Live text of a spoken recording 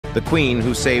the queen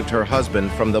who saved her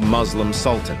husband from the Muslim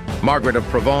Sultan. Margaret of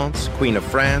Provence, Queen of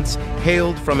France,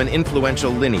 hailed from an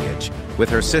influential lineage, with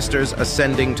her sisters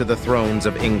ascending to the thrones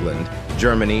of England,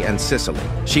 Germany, and Sicily.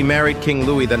 She married King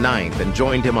Louis IX and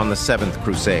joined him on the Seventh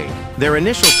Crusade. Their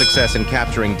initial success in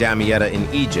capturing Damietta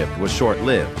in Egypt was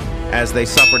short-lived, as they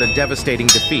suffered a devastating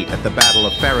defeat at the Battle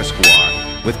of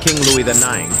Farisquar, with King Louis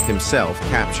IX himself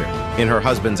captured. In her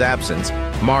husband's absence,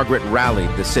 Margaret rallied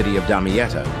the city of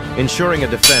Damietta, ensuring a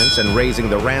defense and raising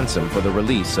the ransom for the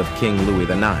release of King Louis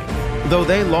IX. Though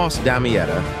they lost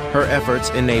Damietta, her efforts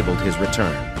enabled his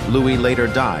return. Louis later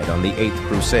died on the Eighth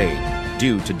Crusade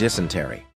due to dysentery.